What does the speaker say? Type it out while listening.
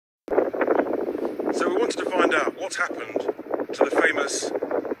So we wanted to find out what's happened to the famous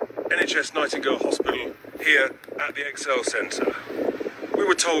NHS Nightingale Hospital here at the Excel Centre. We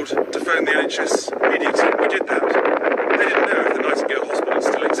were told to phone the NHS media team. We did that. They didn't know if the Nightingale Hospital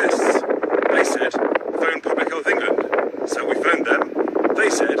still exists. They said, phone Public Health England. So we phoned them. They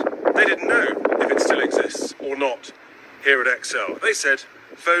said they didn't know if it still exists or not here at Excel. They said,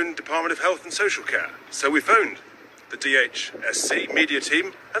 phone Department of Health and Social Care. So we phoned the DHSC media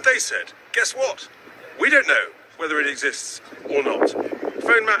team and they said, guess what? We don't know whether it exists or not.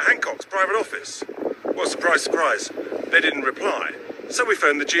 Phone Matt Hancock's private office. Well, surprise, surprise, they didn't reply. So we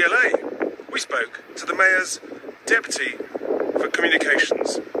phoned the GLA. We spoke to the Mayor's Deputy for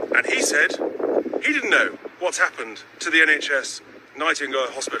Communications, and he said he didn't know what's happened to the NHS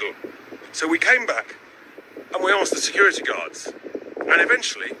Nightingale Hospital. So we came back and we asked the security guards, and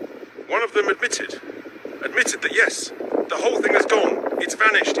eventually one of them admitted that yes, the whole thing has gone, it's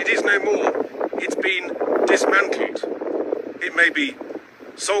vanished, it is no more, it's been dismantled. It may be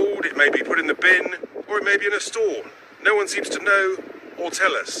sold, it may be put in the bin, or it may be in a store. No one seems to know or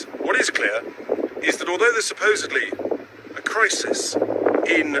tell us. What is clear is that although there's supposedly a crisis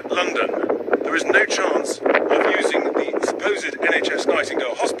in London, there is no chance of using the supposed NHS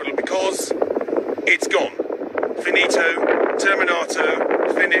Nightingale Hospital because it's gone. Finito,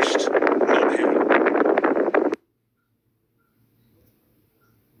 terminato, finished, not here.